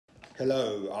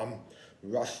Hello, I'm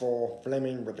Russell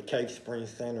Fleming with the Cave Springs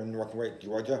Center in Northwest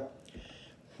Georgia.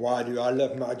 Why do I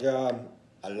love my job?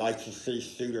 I like to see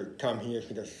students come here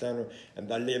to the center,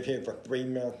 and I live here for 3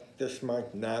 months, this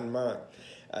month, 9 months,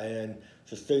 and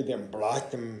to see them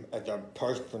blossom as a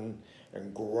person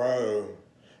and grow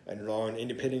and learn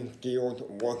independent skills,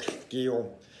 work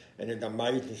skills, and it's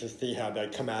amazing to see how they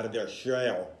come out of their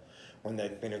shell when they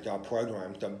finish our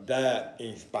program. So that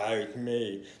inspires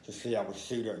me to see our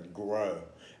students grow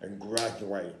and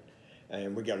graduate.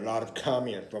 And we get a lot of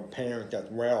comments from parents as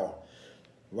well.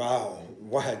 Wow,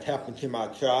 what has happened to my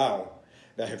child?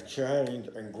 They have changed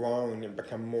and grown and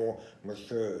become more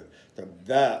mature. So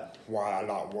that's why I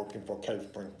like working for Cave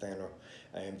Springs Center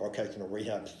and Vocational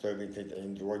Rehab Services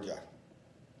in Georgia.